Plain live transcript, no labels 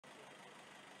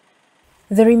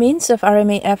The remains of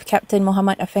RMAF Captain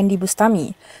Mohamad Affendi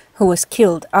Bustamy, who was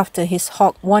killed after his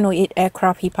Hawk 108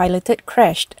 aircraft he piloted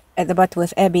crashed at the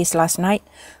Butterworth airbase last night,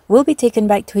 will be taken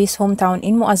back to his hometown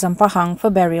in Muadzam, Pahang for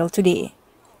burial today.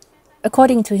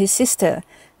 According to his sister,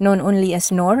 known only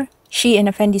as Noor, she and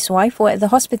Affendi's wife were at the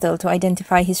hospital to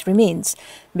identify his remains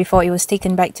before it was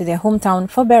taken back to their hometown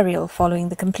for burial following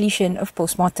the completion of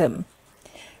post-mortem.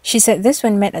 She said this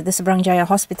when met at the Seberang Jaya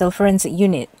Hospital Forensic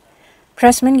Unit.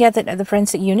 Pressmen gathered at the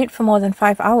forensic unit for more than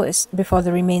 5 hours before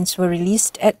the remains were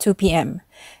released at 2 p.m.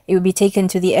 It will be taken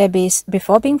to the airbase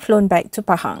before being flown back to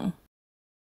Pahang.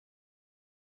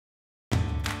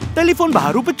 Telefon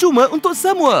baru percuma untuk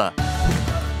semua.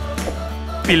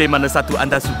 Pilih mana satu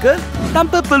anda suka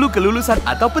tanpa perlu kelulusan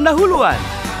atau pendahuluan.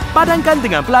 Padankan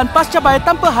dengan pelan pascabayar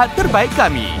tanpa had terbaik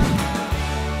kami.